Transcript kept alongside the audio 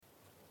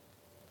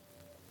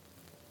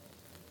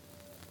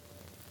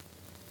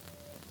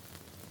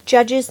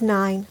Judges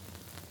 9.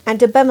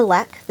 And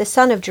Abimelech, the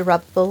son of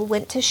Jerubbaal,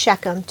 went to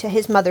Shechem to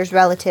his mother's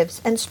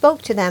relatives, and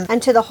spoke to them and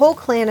to the whole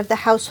clan of the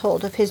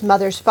household of his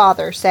mother's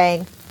father,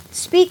 saying,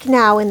 Speak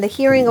now in the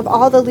hearing of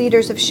all the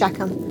leaders of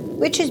Shechem.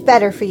 Which is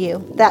better for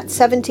you, that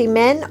 70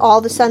 men,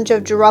 all the sons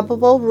of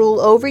Jerubbaal,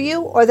 rule over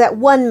you, or that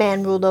one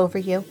man rule over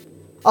you?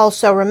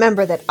 Also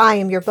remember that I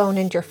am your bone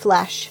and your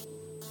flesh.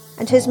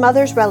 And his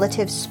mother's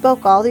relatives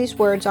spoke all these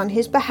words on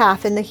his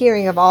behalf in the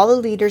hearing of all the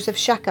leaders of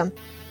Shechem.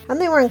 And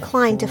they were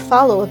inclined to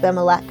follow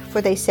Abimelech, for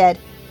they said,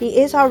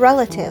 He is our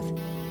relative.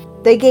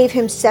 They gave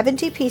him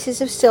 70 pieces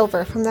of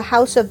silver from the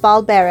house of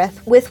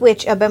Baal-berith, with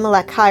which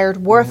Abimelech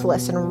hired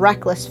worthless and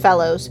reckless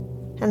fellows,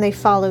 and they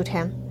followed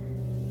him.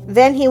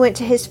 Then he went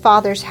to his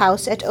father's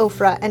house at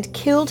Ophrah, and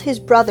killed his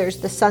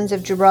brothers, the sons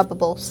of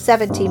Jerubbaal,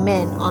 70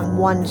 men on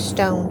one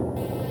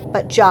stone.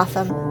 But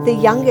Jotham, the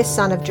youngest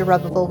son of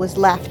Jerubbaal, was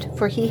left,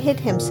 for he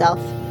hid himself.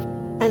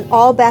 And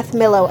all Beth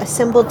Millo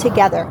assembled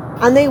together,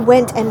 and they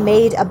went and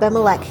made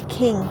Abimelech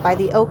king by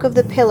the oak of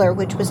the pillar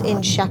which was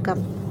in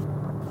Shechem.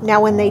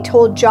 Now when they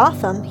told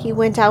Jotham, he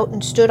went out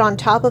and stood on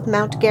top of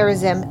Mount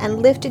Gerizim,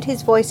 and lifted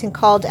his voice and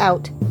called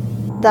out.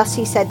 Thus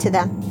he said to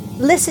them,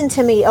 Listen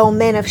to me, O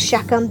men of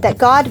Shechem, that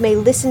God may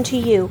listen to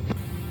you.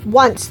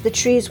 Once the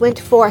trees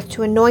went forth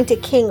to anoint a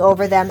king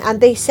over them,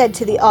 and they said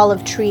to the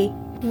olive tree,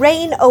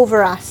 Reign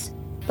over us.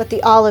 But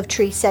the olive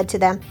tree said to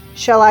them,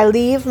 Shall I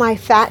leave my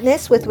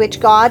fatness with which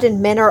God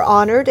and men are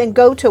honored, and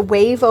go to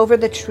wave over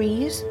the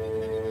trees?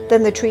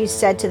 Then the trees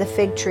said to the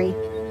fig tree,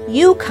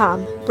 You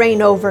come,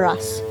 reign over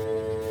us.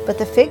 But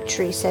the fig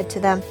tree said to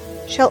them,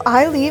 Shall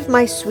I leave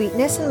my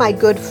sweetness and my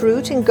good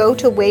fruit, and go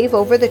to wave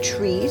over the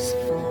trees?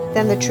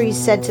 Then the trees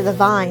said to the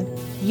vine,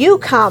 You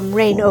come,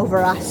 reign over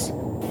us.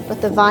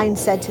 But the vine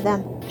said to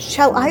them,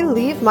 Shall I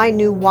leave my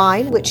new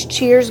wine, which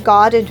cheers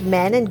God and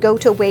men, and go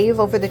to wave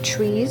over the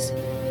trees?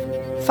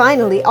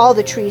 Finally all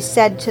the trees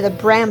said to the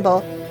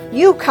bramble,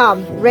 You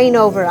come, reign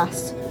over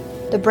us.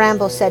 The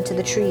bramble said to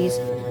the trees,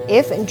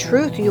 If in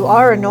truth you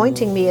are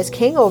anointing me as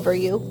king over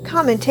you,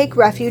 come and take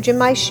refuge in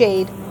my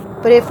shade.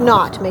 But if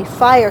not, may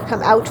fire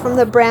come out from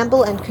the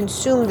bramble and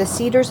consume the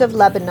cedars of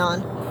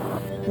Lebanon.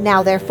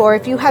 Now therefore,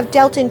 if you have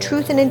dealt in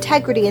truth and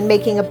integrity in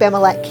making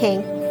Abimelech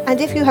king, and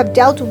if you have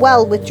dealt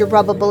well with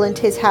Jerubbaal and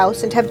his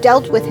house, and have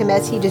dealt with him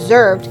as he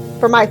deserved,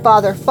 for my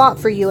father fought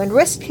for you, and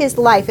risked his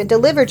life, and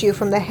delivered you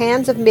from the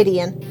hands of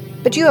Midian.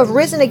 But you have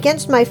risen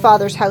against my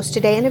father's house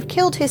today, and have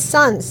killed his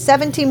sons,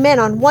 70 men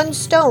on one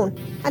stone,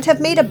 and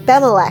have made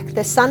Abimelech,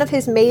 the son of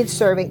his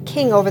maidservant,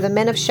 king over the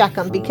men of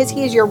Shechem, because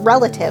he is your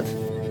relative.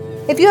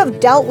 If you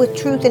have dealt with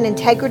truth and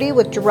integrity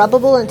with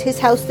Jerubbaal and his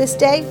house this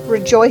day,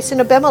 rejoice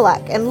in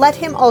Abimelech, and let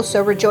him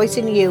also rejoice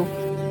in you.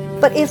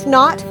 But if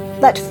not,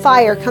 let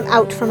fire come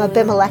out from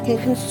Abimelech, and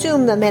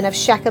consume the men of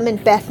Shechem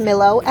and Beth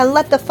Millo, and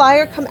let the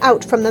fire come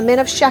out from the men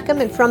of Shechem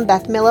and from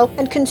Beth Millo,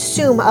 and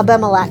consume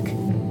Abimelech.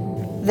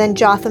 Then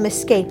Jotham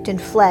escaped and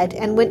fled,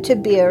 and went to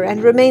Beer,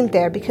 and remained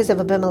there because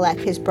of Abimelech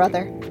his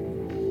brother.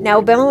 Now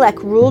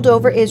Abimelech ruled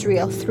over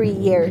Israel 3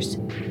 years.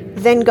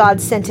 Then God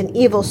sent an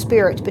evil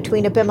spirit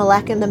between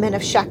Abimelech and the men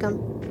of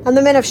Shechem. And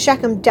the men of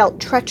Shechem dealt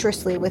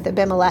treacherously with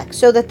Abimelech,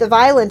 so that the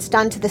violence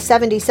done to the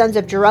 70 sons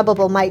of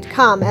Jerubbaal might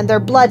come, and their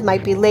blood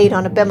might be laid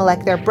on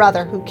Abimelech their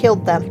brother, who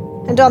killed them,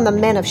 and on the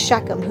men of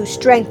Shechem, who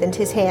strengthened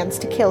his hands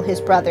to kill his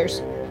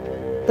brothers.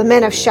 The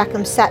men of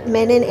Shechem set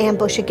men in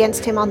ambush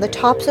against him on the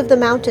tops of the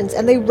mountains,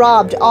 and they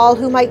robbed all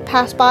who might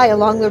pass by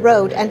along the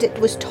road, and it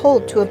was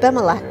told to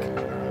Abimelech.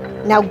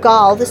 Now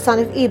Gaal, the son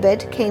of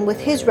Ebed, came with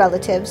his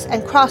relatives,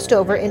 and crossed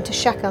over into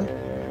Shechem.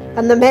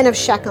 And the men of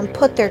Shechem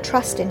put their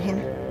trust in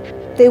him.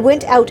 They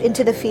went out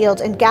into the field,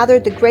 and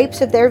gathered the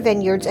grapes of their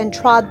vineyards, and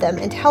trod them,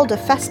 and held a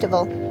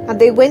festival. And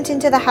they went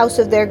into the house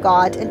of their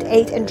God, and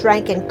ate and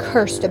drank, and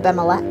cursed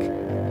Abimelech.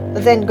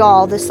 Then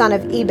Gaal, the son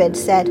of Ebed,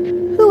 said,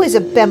 Who is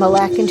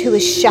Abimelech, and who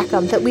is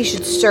Shechem, that we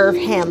should serve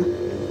him?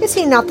 Is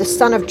he not the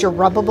son of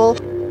Jerubbaal?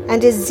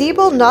 And is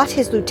Zebul not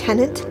his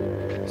lieutenant?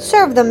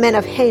 Serve the men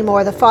of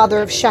Hamor, the father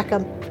of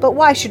Shechem, but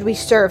why should we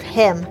serve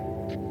him?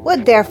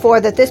 Would therefore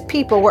that this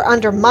people were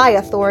under my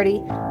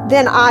authority,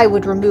 then I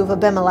would remove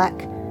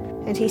Abimelech.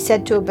 And he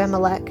said to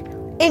Abimelech,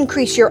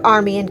 Increase your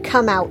army and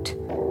come out.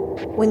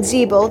 When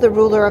Zebul, the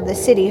ruler of the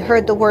city,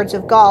 heard the words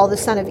of Gaal, the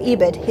son of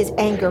Ebed, his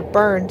anger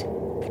burned.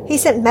 He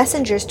sent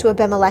messengers to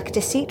Abimelech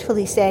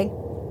deceitfully, saying,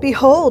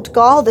 Behold,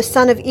 Gaal, the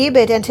son of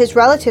Ebed, and his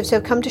relatives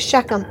have come to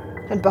Shechem,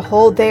 and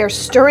behold, they are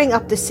stirring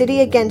up the city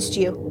against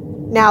you.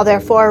 Now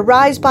therefore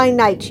arise by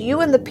night,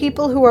 you and the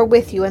people who are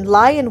with you, and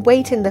lie in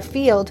wait in the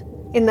field.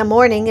 In the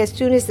morning, as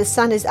soon as the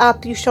sun is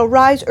up, you shall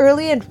rise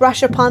early and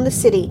rush upon the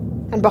city.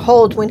 And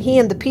behold, when he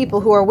and the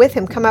people who are with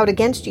him come out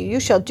against you, you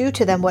shall do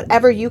to them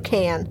whatever you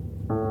can.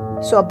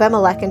 So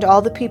Abimelech and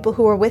all the people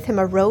who were with him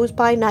arose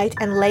by night,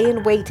 and lay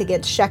in wait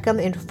against Shechem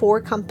in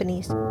 4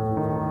 companies.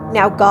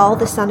 Now Gaal,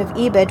 the son of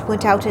Ebed,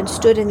 went out and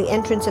stood in the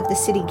entrance of the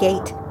city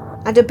gate.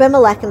 And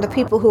Abimelech and the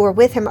people who were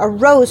with him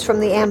arose from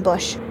the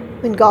ambush.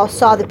 When Gaal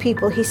saw the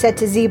people, he said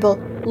to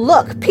Zebul,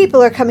 Look,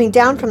 people are coming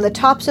down from the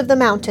tops of the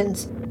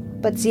mountains.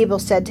 But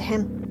Zebul said to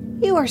him,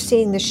 You are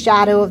seeing the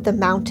shadow of the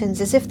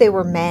mountains as if they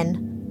were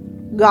men.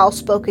 Gaal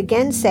spoke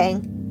again,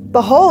 saying,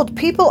 Behold,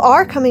 people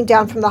are coming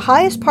down from the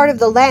highest part of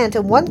the land,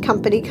 and one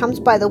company comes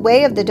by the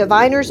way of the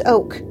diviner's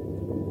oak.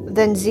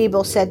 Then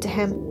Zebul said to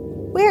him,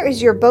 Where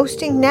is your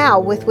boasting now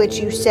with which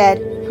you said,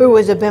 Who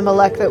is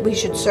Abimelech that we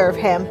should serve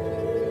him?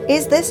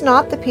 Is this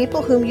not the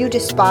people whom you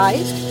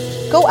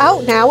despised? Go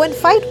out now and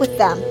fight with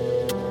them.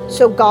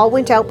 So Gaal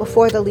went out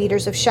before the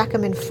leaders of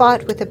Shechem and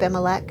fought with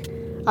Abimelech.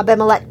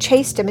 Abimelech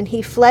chased him, and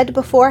he fled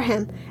before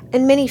him,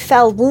 and many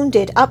fell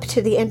wounded up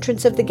to the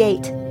entrance of the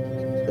gate.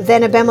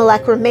 Then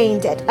Abimelech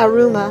remained at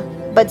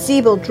Arumah, but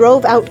Zebul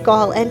drove out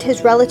Gaal and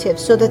his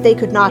relatives so that they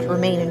could not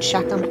remain in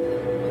Shechem.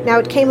 Now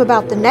it came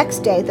about the next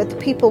day that the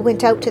people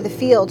went out to the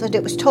field, and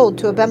it was told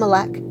to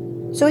Abimelech.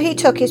 So he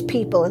took his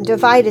people and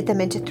divided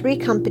them into 3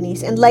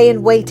 companies and lay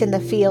in wait in the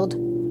field.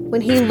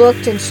 When he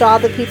looked and saw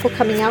the people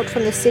coming out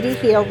from the city,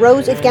 he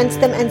arose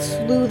against them and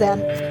slew them.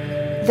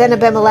 Then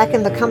Abimelech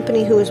and the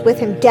company who was with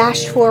him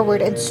dashed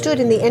forward and stood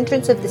in the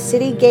entrance of the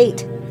city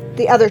gate.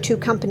 The other 2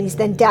 companies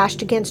then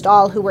dashed against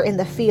all who were in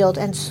the field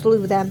and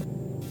slew them.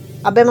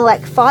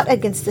 Abimelech fought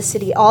against the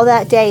city all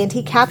that day, and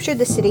he captured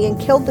the city and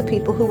killed the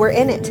people who were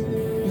in it.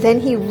 Then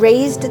he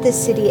razed the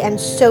city and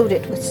sowed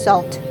it with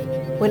salt.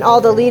 When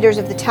all the leaders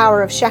of the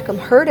tower of Shechem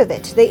heard of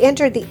it, they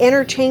entered the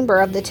inner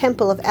chamber of the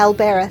temple of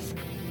El-Berith.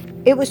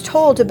 It was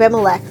told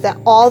Abimelech that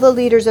all the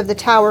leaders of the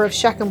tower of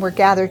Shechem were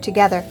gathered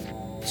together.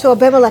 So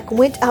Abimelech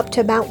went up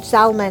to Mount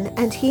Zalmon,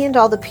 and he and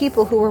all the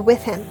people who were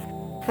with him.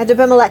 And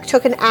Abimelech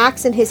took an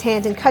axe in his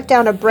hand and cut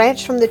down a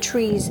branch from the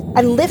trees,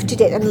 and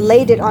lifted it and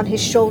laid it on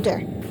his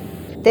shoulder.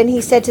 Then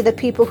he said to the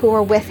people who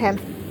were with him,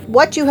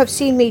 What you have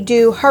seen me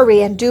do,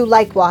 hurry and do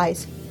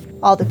likewise.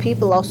 All the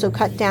people also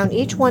cut down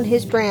each one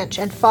his branch,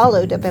 and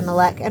followed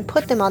Abimelech, and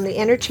put them on the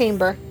inner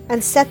chamber,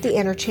 and set the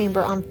inner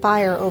chamber on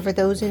fire over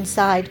those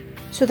inside,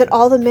 so that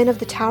all the men of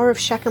the tower of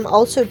Shechem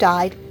also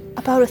died,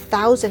 about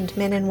 1,000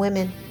 men and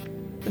women.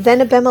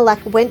 Then Abimelech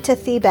went to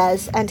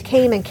Thebez, and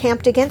came and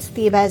camped against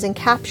Thebez, and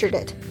captured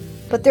it.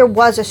 But there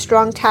was a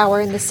strong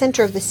tower in the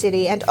center of the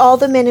city, and all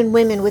the men and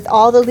women with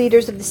all the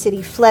leaders of the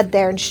city fled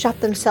there and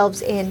shut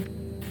themselves in.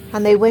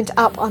 And they went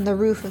up on the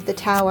roof of the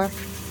tower.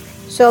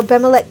 So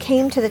Abimelech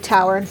came to the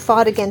tower and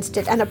fought against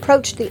it, and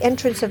approached the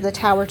entrance of the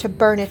tower to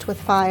burn it with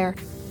fire.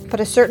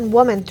 But a certain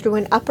woman threw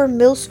an upper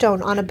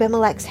millstone on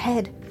Abimelech's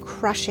head,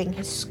 crushing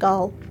his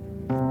skull.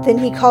 Then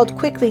he called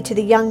quickly to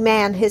the young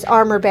man, his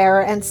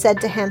armor-bearer, and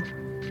said to him,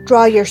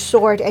 Draw your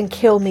sword and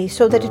kill me,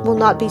 so that it will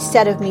not be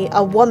said of me,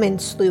 A woman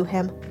slew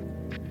him.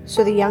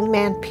 So the young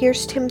man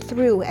pierced him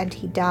through, and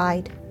he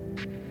died.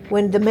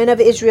 When the men of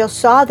Israel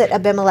saw that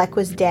Abimelech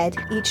was dead,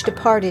 each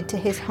departed to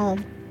his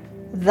home.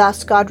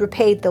 Thus God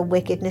repaid the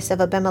wickedness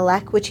of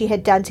Abimelech, which he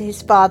had done to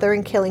his father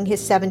in killing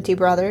his 70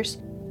 brothers.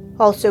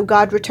 Also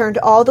God returned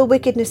all the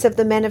wickedness of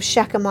the men of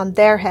Shechem on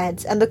their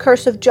heads, and the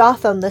curse of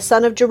Jotham the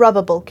son of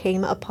Jerubbabel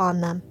came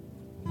upon them.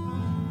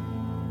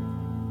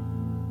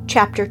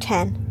 Chapter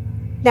 10.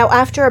 Now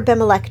after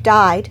Abimelech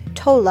died,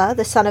 Tola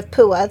the son of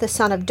Puah the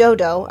son of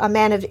Dodo, a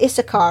man of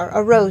Issachar,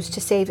 arose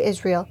to save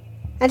Israel.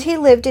 And he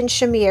lived in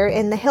Shamir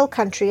in the hill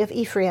country of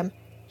Ephraim.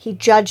 He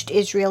judged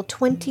Israel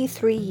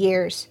 23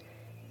 years.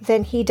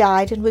 Then he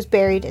died and was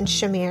buried in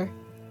Shamir.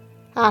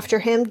 After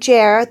him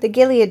Jair the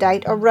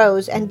Gileadite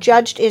arose and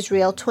judged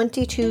Israel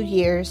 22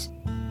 years.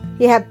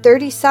 He had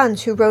 30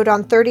 sons who rode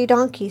on 30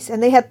 donkeys,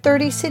 and they had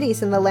 30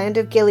 cities in the land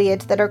of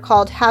Gilead that are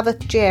called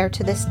Havoth-Jair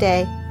to this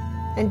day.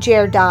 And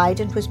Jair died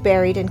and was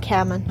buried in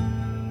Kaman.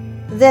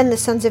 Then the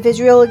sons of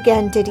Israel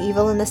again did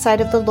evil in the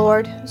sight of the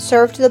Lord,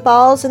 served the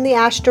Baals and the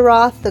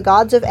Ashtaroth, the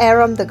gods of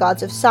Aram, the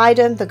gods of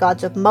Sidon, the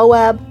gods of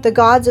Moab, the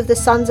gods of the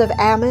sons of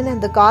Ammon,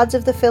 and the gods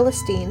of the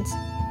Philistines.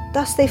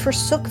 Thus they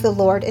forsook the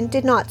Lord and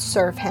did not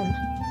serve him.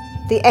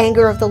 The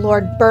anger of the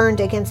Lord burned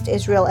against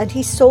Israel, and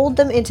he sold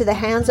them into the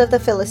hands of the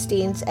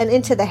Philistines and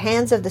into the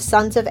hands of the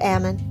sons of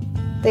Ammon.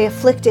 They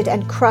afflicted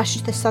and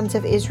crushed the sons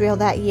of Israel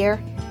that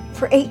year.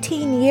 For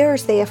 18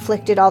 years they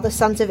afflicted all the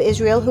sons of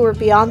Israel who were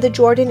beyond the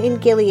Jordan in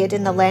Gilead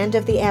in the land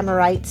of the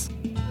Amorites.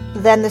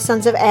 Then the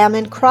sons of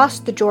Ammon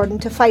crossed the Jordan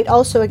to fight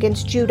also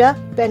against Judah,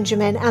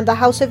 Benjamin, and the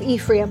house of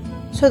Ephraim,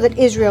 so that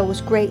Israel was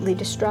greatly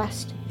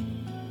distressed.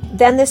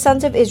 Then the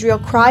sons of Israel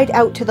cried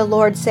out to the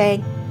Lord,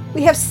 saying,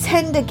 We have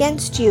sinned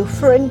against you,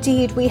 for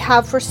indeed we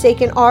have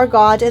forsaken our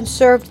God and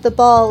served the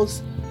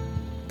Baals.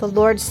 The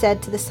Lord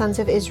said to the sons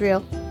of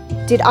Israel,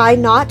 Did I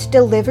not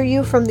deliver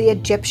you from the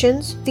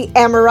Egyptians, the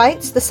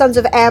Amorites, the sons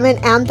of Ammon,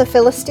 and the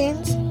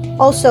Philistines?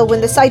 Also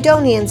when the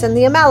Sidonians and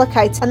the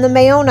Amalekites and the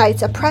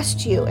Maonites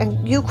oppressed you,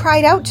 and you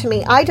cried out to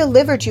me, I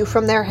delivered you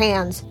from their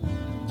hands.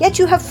 Yet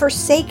you have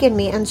forsaken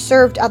me and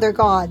served other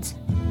gods.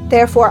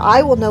 Therefore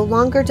I will no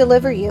longer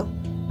deliver you.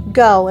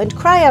 Go and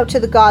cry out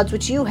to the gods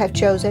which you have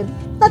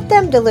chosen. Let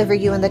them deliver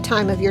you in the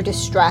time of your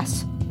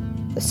distress.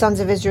 The sons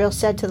of Israel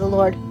said to the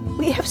Lord,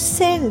 We have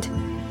sinned.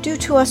 Do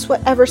to us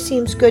whatever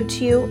seems good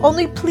to you.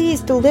 Only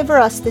please deliver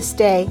us this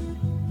day.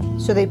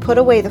 So they put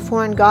away the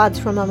foreign gods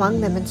from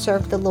among them and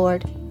served the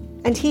Lord.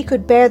 And he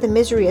could bear the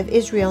misery of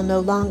Israel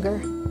no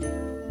longer.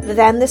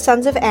 Then the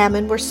sons of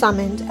Ammon were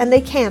summoned, and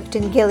they camped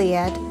in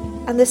Gilead.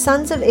 And the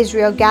sons of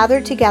Israel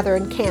gathered together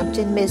and camped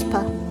in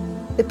Mizpah.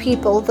 The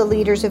people, the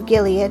leaders of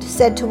Gilead,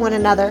 said to one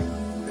another,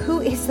 "Who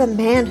is the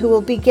man who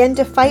will begin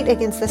to fight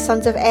against the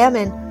sons of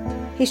Ammon?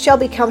 He shall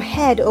become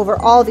head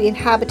over all the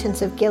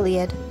inhabitants of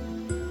Gilead."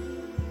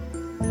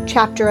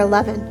 Chapter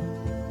 11.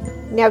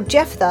 Now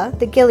Jephthah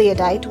the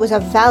Gileadite was a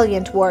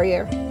valiant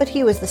warrior, but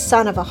he was the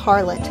son of a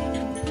harlot,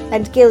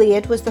 and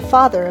Gilead was the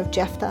father of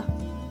Jephthah.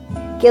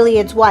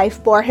 Gilead's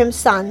wife bore him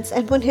sons,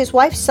 and when his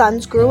wife's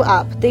sons grew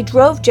up, they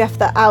drove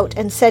Jephthah out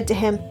and said to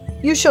him,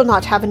 "You shall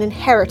not have an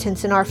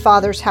inheritance in our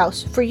father's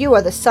house, for you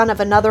are the son of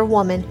another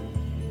woman."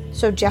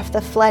 So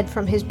Jephthah fled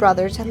from his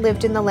brothers and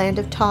lived in the land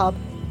of Tob.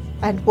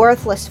 And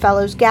worthless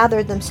fellows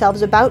gathered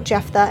themselves about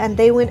Jephthah, and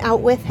they went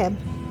out with him.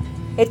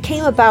 It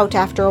came about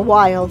after a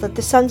while that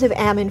the sons of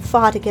Ammon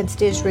fought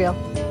against Israel.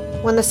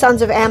 When the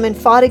sons of Ammon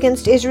fought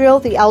against Israel,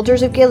 the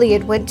elders of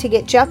Gilead went to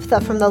get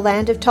Jephthah from the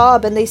land of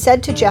Tob, and they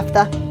said to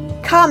Jephthah,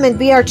 "Come and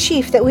be our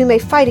chief, that we may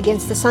fight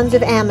against the sons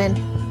of Ammon."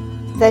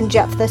 Then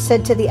Jephthah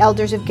said to the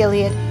elders of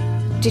Gilead,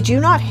 "Did you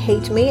not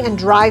hate me and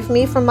drive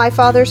me from my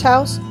father's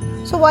house?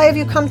 So why have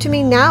you come to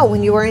me now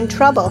when you are in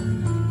trouble?"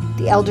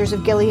 The elders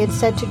of Gilead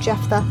said to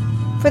Jephthah,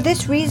 "For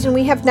this reason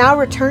we have now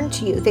returned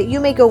to you, that you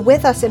may go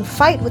with us and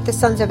fight with the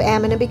sons of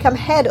Ammon and become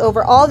head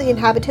over all the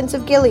inhabitants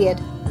of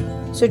Gilead."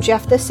 So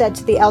Jephthah said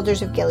to the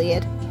elders of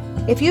Gilead,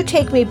 "If you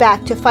take me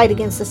back to fight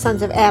against the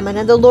sons of Ammon,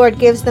 and the Lord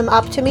gives them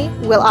up to me,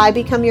 will I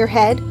become your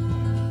head?"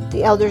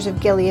 The elders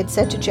of Gilead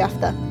said to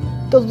Jephthah,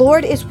 "The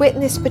Lord is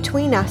witness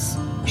between us.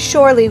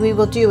 Surely we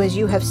will do as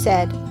you have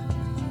said."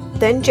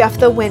 Then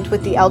Jephthah went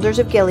with the elders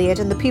of Gilead,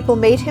 and the people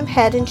made him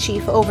head and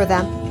chief over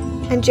them.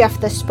 And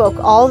Jephthah spoke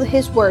all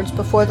his words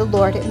before the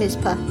Lord at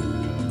Mizpah.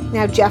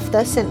 Now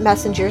Jephthah sent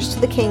messengers to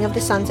the king of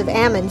the sons of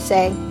Ammon,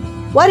 saying,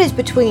 "What is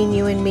between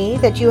you and me,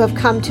 that you have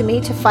come to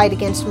me to fight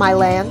against my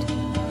land?"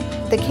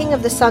 The king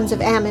of the sons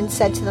of Ammon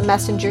said to the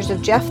messengers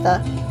of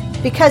Jephthah,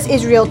 "Because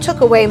Israel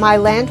took away my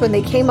land when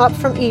they came up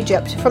from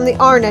Egypt, from the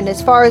Arnon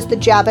as far as the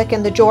Jabbok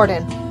and the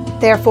Jordan.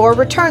 Therefore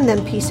return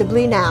them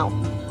peaceably now."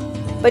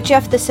 But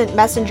Jephthah sent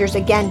messengers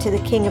again to the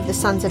king of the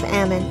sons of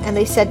Ammon, and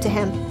they said to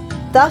him,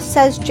 "Thus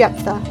says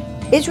Jephthah,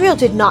 Israel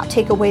did not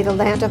take away the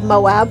land of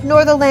Moab,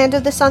 nor the land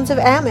of the sons of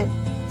Ammon.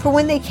 For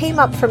when they came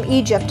up from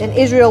Egypt, and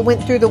Israel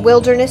went through the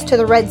wilderness to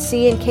the Red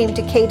Sea and came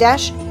to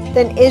Kadesh,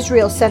 then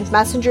Israel sent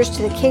messengers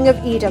to the king of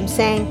Edom,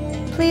 saying,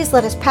 'Please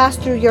let us pass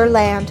through your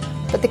land.'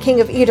 But the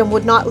king of Edom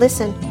would not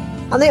listen.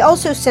 And they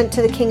also sent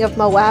to the king of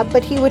Moab,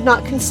 but he would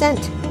not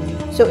consent.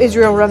 So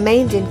Israel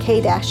remained in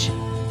Kadesh.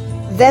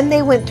 Then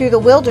they went through the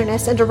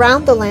wilderness and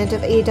around the land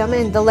of Edom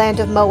and the land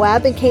of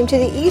Moab, and came to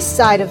the east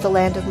side of the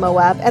land of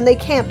Moab, and they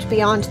camped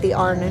beyond the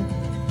Arnon.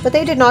 But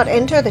they did not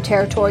enter the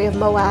territory of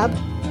Moab,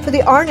 for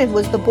the Arnon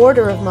was the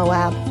border of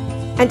Moab.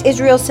 And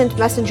Israel sent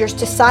messengers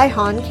to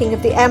Sihon, king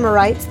of the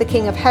Amorites, the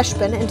king of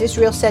Heshbon, and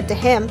Israel said to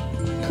him,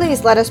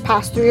 'Please let us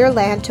pass through your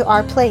land to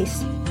our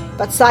place.'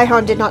 But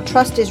Sihon did not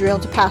trust Israel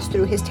to pass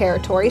through his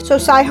territory, so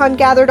Sihon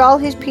gathered all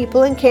his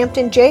people and camped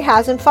in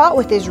Jahaz and fought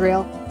with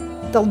Israel.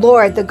 The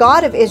Lord, the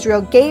God of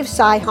Israel, gave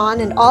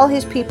Sihon and all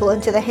his people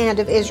into the hand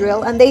of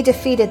Israel, and they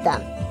defeated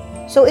them.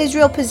 So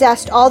Israel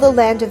possessed all the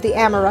land of the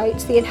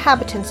Amorites, the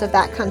inhabitants of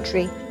that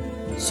country.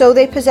 So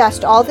they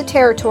possessed all the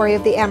territory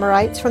of the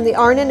Amorites, from the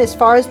Arnon as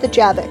far as the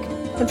Jabbok,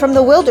 and from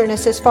the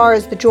wilderness as far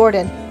as the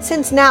Jordan.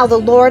 Since now the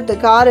Lord, the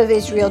God of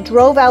Israel,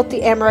 drove out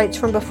the Amorites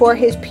from before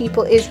his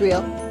people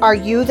Israel, are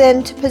you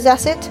then to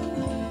possess it?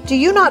 Do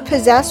you not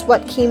possess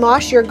what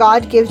Chemosh your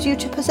God gives you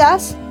to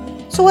possess?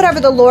 So whatever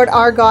the Lord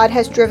our God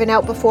has driven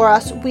out before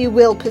us, we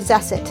will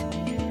possess it.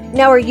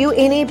 Now are you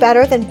any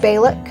better than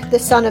Balak, the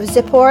son of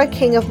Zippor,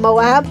 king of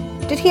Moab?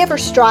 Did he ever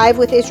strive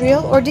with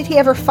Israel, or did he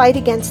ever fight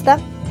against them?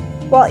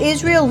 While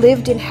Israel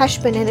lived in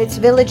Heshbon and its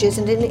villages,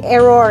 and in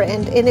Aroer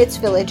and in its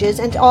villages,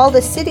 and all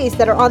the cities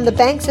that are on the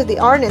banks of the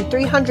Arnon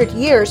 300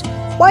 years,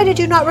 why did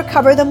you not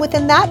recover them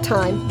within that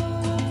time?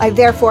 I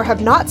therefore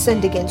have not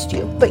sinned against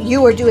you, but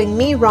you are doing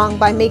me wrong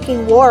by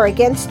making war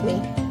against me.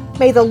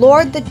 May the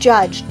Lord the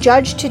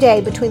judge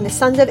today between the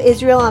sons of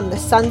Israel and the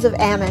sons of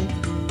Ammon."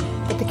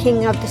 But the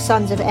king of the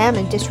sons of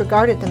Ammon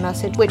disregarded the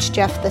message which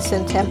Jephthah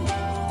sent him.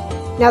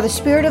 Now the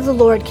Spirit of the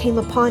Lord came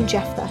upon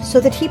Jephthah, so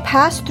that he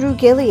passed through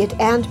Gilead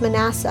and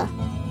Manasseh.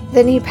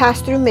 Then he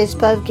passed through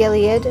Mizpah of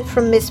Gilead.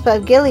 From Mizpah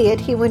of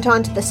Gilead he went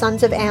on to the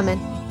sons of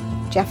Ammon.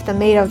 Jephthah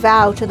made a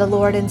vow to the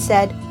Lord and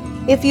said,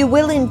 "If you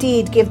will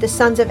indeed give the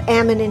sons of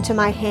Ammon into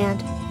my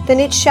hand, then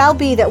it shall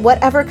be that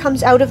whatever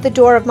comes out of the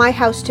door of my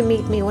house to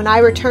meet me when I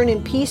return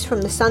in peace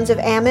from the sons of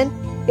Ammon,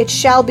 it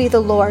shall be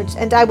the Lord's,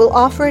 and I will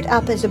offer it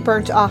up as a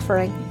burnt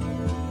offering."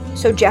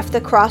 So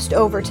Jephthah crossed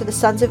over to the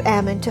sons of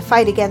Ammon to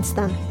fight against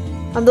them,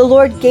 and the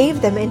Lord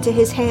gave them into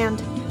his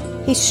hand.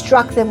 He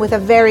struck them with a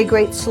very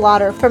great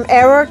slaughter, from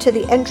Aroer to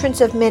the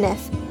entrance of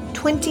Minnith,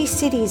 20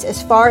 cities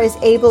as far as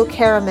Abel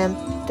Keramim.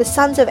 The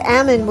sons of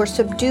Ammon were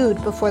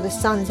subdued before the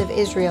sons of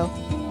Israel.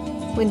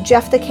 When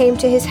Jephthah came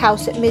to his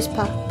house at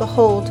Mizpah,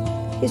 behold,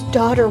 his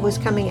daughter was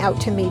coming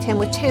out to meet him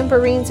with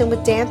tambourines and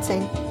with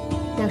dancing.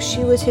 Now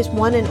she was his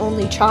one and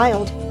only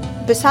child.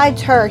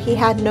 Besides her he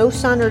had no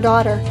son or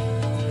daughter.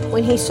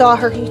 When he saw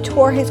her, he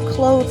tore his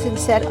clothes and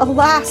said,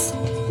 "Alas,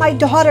 my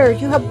daughter,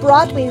 you have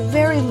brought me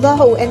very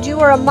low, and you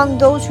are among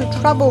those who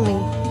trouble me.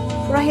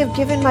 For I have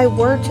given my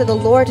word to the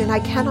Lord, and I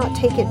cannot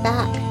take it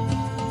back."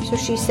 So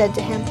she said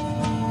to him,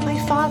 "My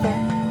father,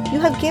 you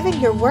have given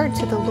your word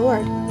to the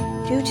Lord.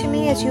 Do to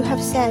me as you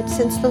have said,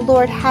 since the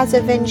Lord has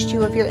avenged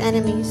you of your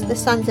enemies, the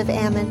sons of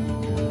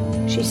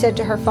Ammon." She said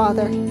to her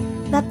father,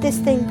 "Let this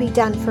thing be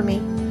done for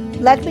me.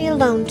 Let me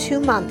alone 2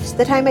 months,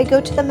 that I may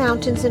go to the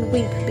mountains and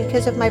weep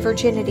because of my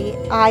virginity,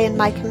 I and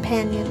my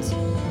companions."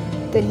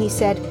 Then he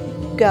said,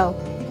 "Go."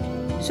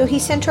 So he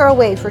sent her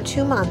away for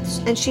 2 months,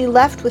 and she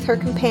left with her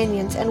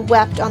companions and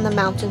wept on the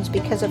mountains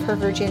because of her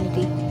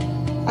virginity.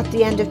 At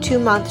the end of 2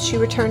 months she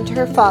returned to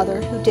her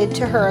father, who did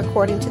to her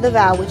according to the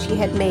vow which he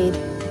had made,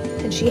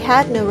 and she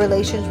had no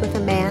relations with a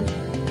man.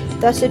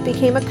 Thus it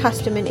became a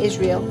custom in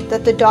Israel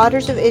that the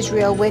daughters of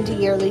Israel went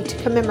yearly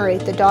to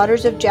commemorate the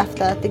daughters of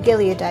Jephthah the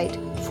Gileadite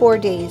 4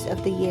 days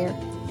of the year.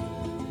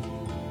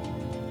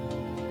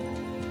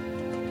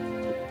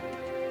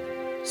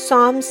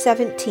 Psalm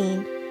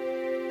 17.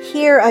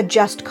 Hear a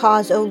just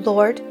cause, O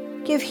Lord.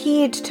 Give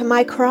heed to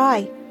my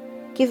cry.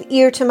 Give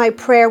ear to my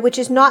prayer, which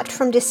is not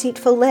from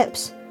deceitful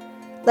lips.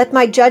 Let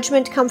my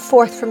judgment come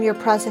forth from your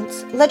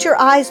presence. Let your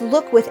eyes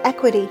look with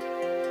equity.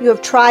 You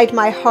have tried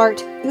my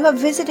heart. You have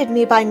visited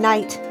me by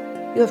night.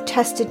 You have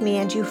tested me,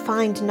 and you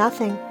find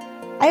nothing.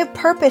 I have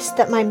purposed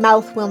that my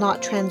mouth will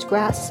not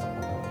transgress.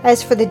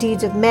 As for the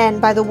deeds of men,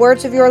 by the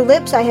words of your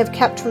lips I have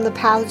kept from the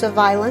paths of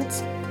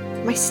violence.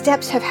 My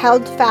steps have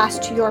held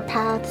fast to your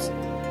paths.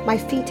 My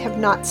feet have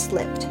not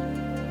slipped.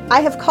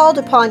 I have called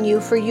upon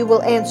you, for you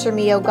will answer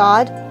me, O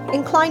God.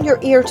 Incline your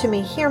ear to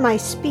me, hear my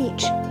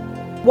speech.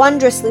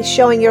 Wondrously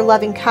showing your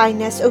loving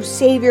kindness, O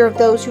Savior of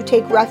those who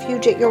take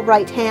refuge at your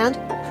right hand,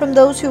 from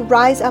those who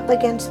rise up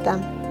against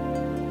them.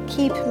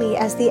 Keep me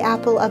as the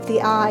apple of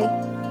the eye.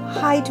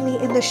 Hide me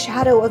in the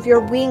shadow of your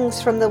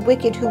wings from the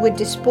wicked who would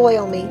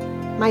despoil me,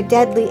 my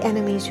deadly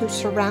enemies who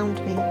surround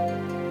me.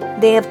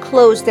 They have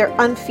closed their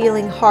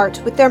unfeeling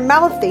heart. With their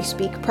mouth they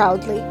speak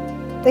proudly.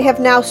 They have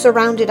now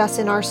surrounded us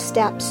in our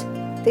steps.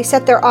 They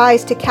set their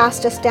eyes to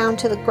cast us down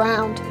to the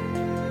ground.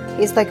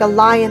 He is like a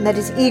lion that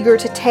is eager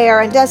to tear,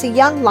 and as a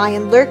young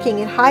lion lurking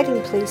in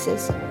hiding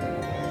places.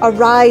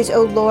 Arise,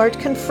 O Lord,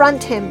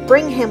 confront him,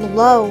 bring him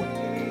low.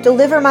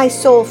 Deliver my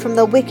soul from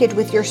the wicked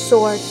with your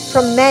sword,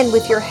 from men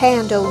with your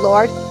hand, O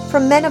Lord,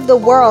 from men of the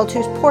world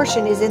whose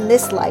portion is in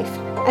this life,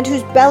 and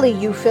whose belly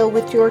you fill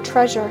with your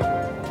treasure.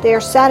 They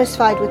are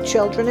satisfied with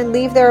children and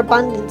leave their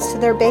abundance to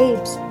their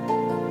babes.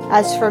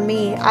 As for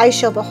me, I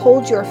shall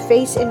behold your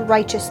face in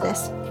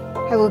righteousness.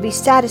 I will be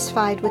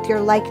satisfied with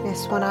your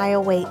likeness when I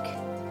awake.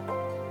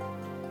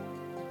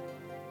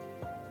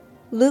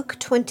 Luke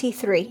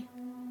 23.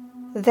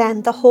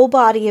 Then the whole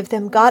body of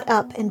them got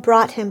up and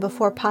brought him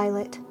before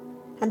Pilate.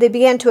 And they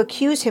began to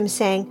accuse him,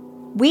 saying,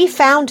 "We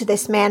found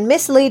this man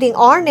misleading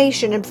our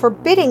nation and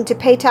forbidding to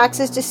pay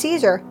taxes to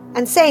Caesar,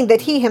 and saying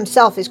that he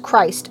himself is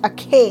Christ, a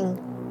king."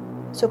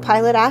 So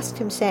Pilate asked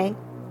him, saying,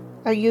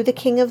 "Are you the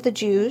king of the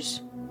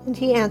Jews?" And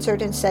he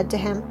answered and said to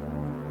him,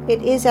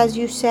 "It is as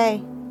you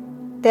say."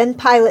 Then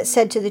Pilate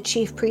said to the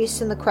chief priests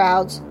and the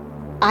crowds,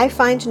 "I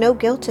find no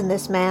guilt in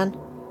this man."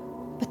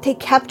 But they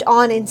kept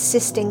on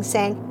insisting,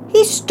 saying,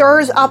 "He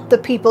stirs up the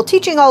people,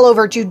 teaching all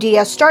over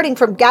Judea, starting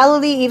from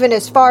Galilee even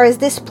as far as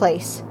this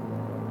place."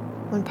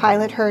 When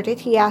Pilate heard it,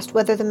 he asked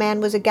whether the man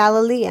was a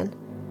Galilean.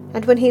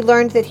 And when he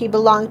learned that he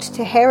belonged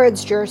to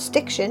Herod's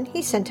jurisdiction,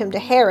 he sent him to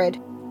Herod,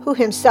 who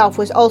himself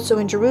was also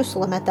in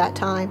Jerusalem at that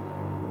time.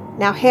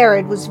 Now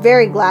Herod was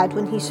very glad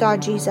when he saw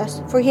Jesus,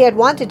 for he had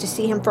wanted to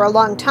see him for a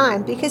long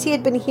time, because he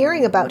had been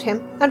hearing about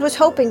him and was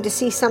hoping to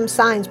see some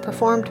signs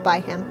performed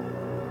by him.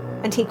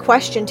 And he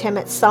questioned him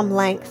at some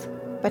length,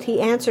 but he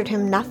answered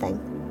him nothing.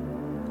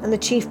 And the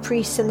chief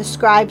priests and the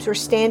scribes were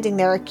standing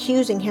there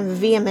accusing him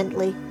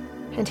vehemently.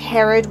 And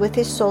Herod with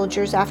his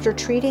soldiers, after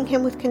treating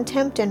him with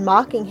contempt and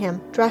mocking him,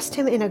 dressed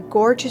him in a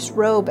gorgeous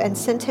robe and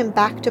sent him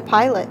back to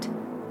Pilate.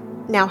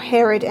 Now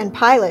Herod and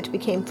Pilate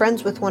became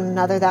friends with one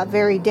another that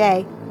very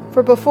day,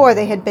 for before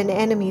they had been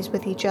enemies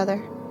with each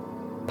other.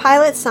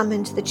 Pilate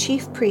summoned the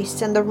chief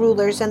priests and the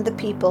rulers and the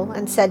people,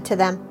 and said to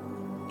them,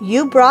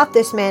 "You brought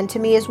this man to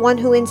me as one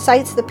who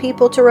incites the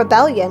people to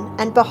rebellion,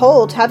 and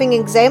behold, having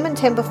examined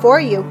him before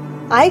you,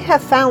 I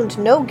have found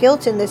no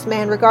guilt in this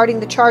man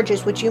regarding the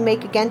charges which you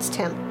make against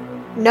him.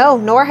 No,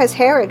 nor has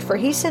Herod, for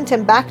he sent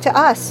him back to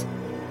us.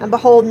 And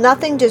behold,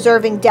 nothing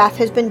deserving death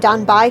has been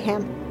done by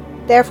him.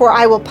 Therefore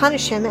I will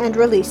punish him and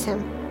release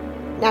him."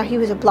 Now he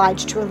was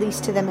obliged to release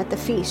to them at the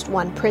feast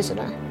one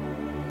prisoner.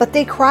 But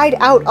they cried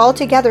out all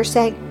together,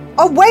 saying,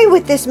 "Away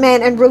with this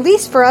man, and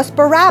release for us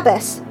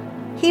Barabbas!"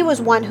 He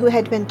was one who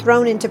had been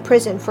thrown into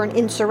prison for an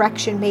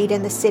insurrection made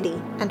in the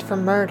city, and for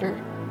murder.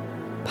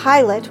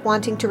 Pilate,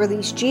 wanting to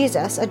release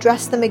Jesus,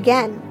 addressed them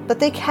again, but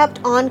they kept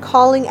on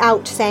calling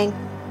out, saying,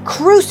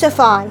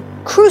 "Crucify!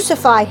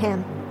 Crucify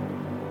him!"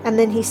 And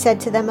then he said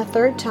to them a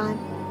third time,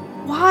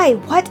 "Why,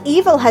 what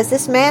evil has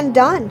this man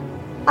done?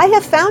 I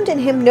have found in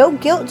him no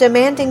guilt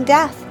demanding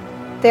death.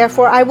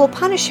 Therefore I will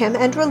punish him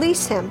and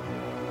release him."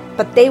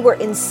 But they were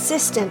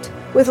insistent,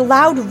 with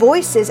loud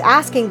voices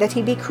asking that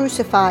he be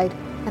crucified,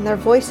 and their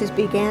voices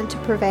began to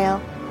prevail.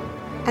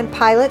 And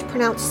Pilate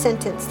pronounced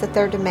sentence that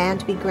their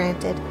demand be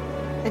granted.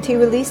 And he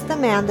released the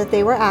man that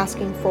they were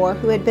asking for,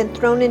 who had been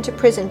thrown into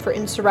prison for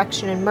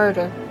insurrection and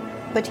murder,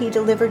 but he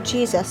delivered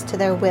Jesus to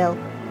their will.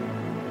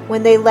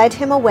 When they led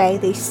him away,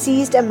 they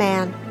seized a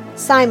man,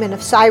 Simon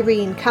of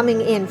Cyrene,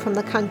 coming in from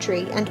the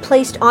country, and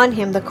placed on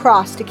him the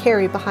cross to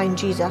carry behind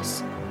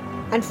Jesus.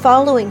 And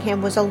following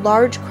him was a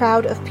large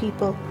crowd of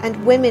people,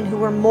 and women who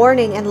were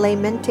mourning and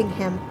lamenting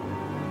him.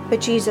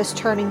 But Jesus,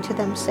 turning to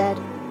them, said,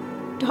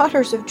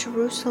 "Daughters of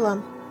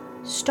Jerusalem,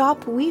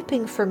 stop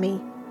weeping for me,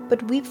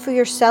 but weep for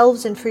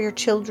yourselves and for your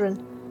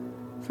children.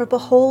 For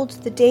behold,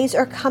 the days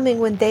are coming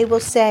when they will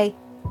say,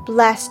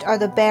 'Blessed are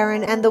the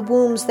barren, and the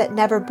wombs that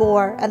never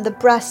bore, and the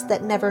breasts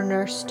that never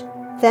nursed.'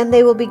 Then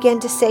they will begin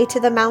to say to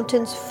the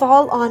mountains,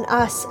 'Fall on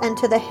us,' and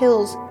to the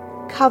hills,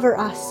 'Cover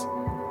us.'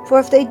 For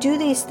if they do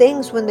these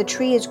things when the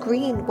tree is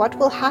green, what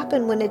will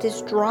happen when it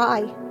is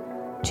dry?"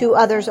 2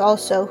 others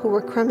also, who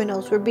were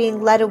criminals, were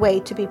being led away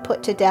to be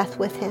put to death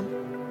with him.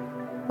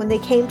 When they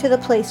came to the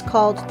place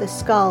called the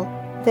Skull,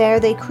 there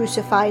they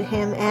crucified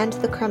him and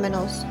the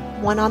criminals,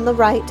 one on the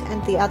right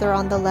and the other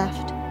on the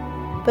left.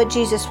 But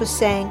Jesus was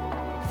saying,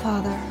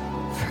 "Father,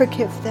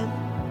 forgive them,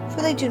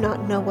 for they do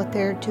not know what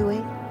they are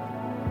doing."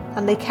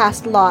 And they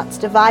cast lots,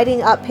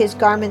 dividing up his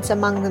garments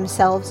among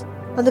themselves,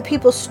 and the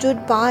people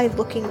stood by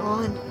looking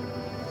on.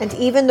 And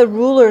even the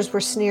rulers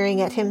were sneering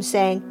at him,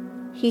 saying,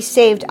 "He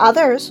saved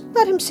others,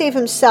 let him save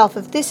himself,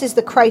 if this is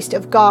the Christ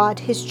of God,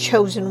 his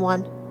chosen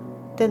one."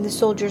 Then the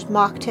soldiers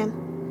mocked him,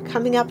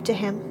 coming up to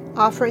him,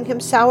 offering him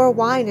sour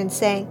wine, and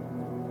saying,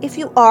 "If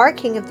you are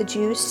king of the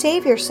Jews,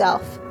 save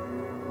yourself."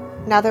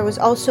 Now there was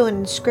also an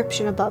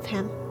inscription above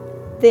him,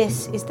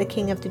 "This is the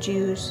King of the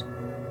Jews."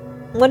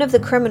 One of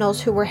the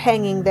criminals who were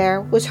hanging there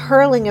was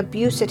hurling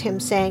abuse at him,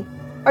 saying,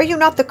 "Are you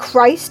not the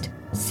Christ?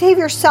 Save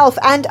yourself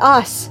and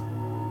us."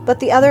 But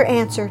the other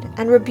answered,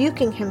 and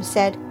rebuking him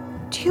said,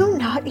 "Do you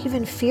not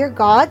even fear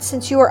God,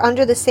 since you are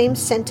under the same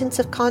sentence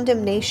of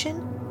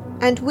condemnation?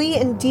 And we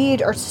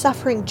indeed are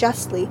suffering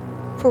justly,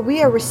 for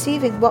we are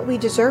receiving what we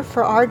deserve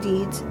for our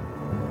deeds.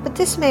 But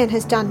this man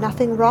has done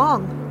nothing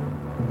wrong."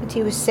 And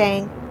he was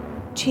saying,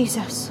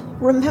 "Jesus,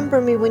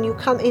 remember me when you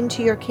come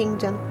into your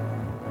kingdom."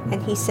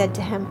 And he said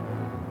to him,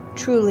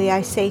 "Truly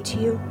I say to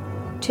you,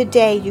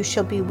 today you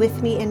shall be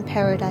with me in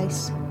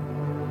paradise."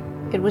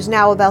 It was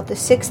now about the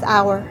 6th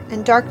hour,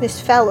 and darkness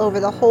fell over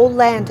the whole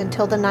land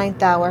until the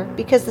 9th hour,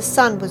 because the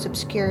sun was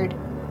obscured.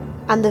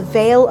 And the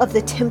veil of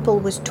the temple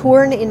was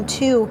torn in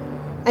two,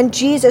 and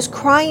Jesus,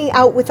 crying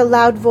out with a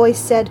loud voice,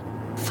 said,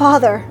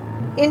 "Father,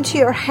 into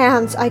your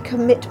hands I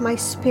commit my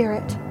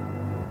spirit."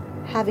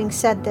 Having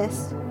said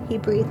this, he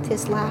breathed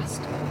his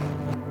last.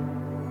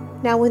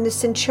 Now when the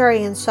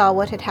centurion saw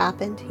what had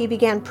happened, he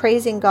began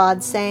praising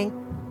God, saying,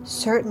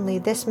 "Certainly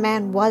this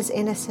man was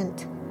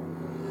innocent."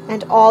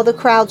 And all the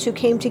crowds who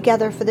came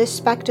together for this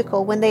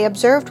spectacle, when they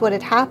observed what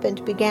had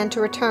happened, began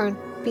to return,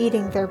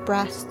 beating their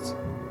breasts.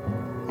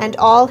 And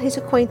all his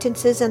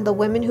acquaintances and the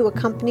women who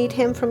accompanied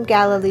him from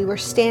Galilee were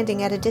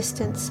standing at a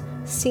distance,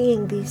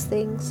 seeing these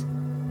things.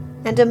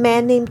 And a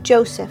man named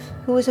Joseph,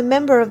 who was a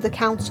member of the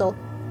council,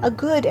 a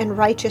good and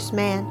righteous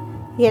man,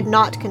 he had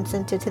not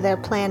consented to their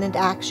plan and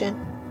action,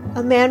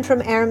 a man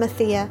from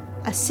Arimathea,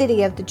 a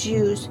city of the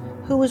Jews,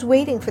 who was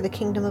waiting for the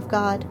kingdom of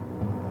God.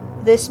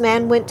 This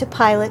man went to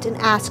Pilate and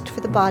asked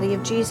for the body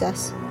of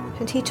Jesus.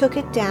 And he took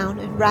it down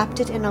and wrapped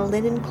it in a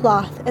linen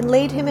cloth and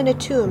laid him in a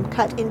tomb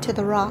cut into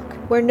the rock,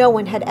 where no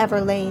one had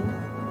ever lain.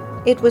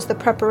 It was the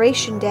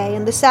preparation day,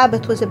 and the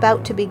Sabbath was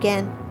about to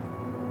begin.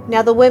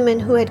 Now the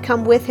women who had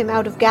come with him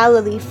out of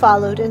Galilee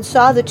followed and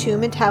saw the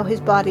tomb and how his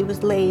body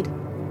was laid.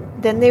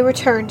 Then they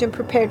returned and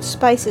prepared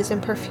spices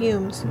and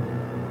perfumes.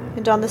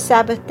 And on the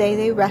Sabbath day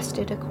they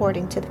rested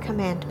according to the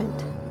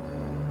commandment.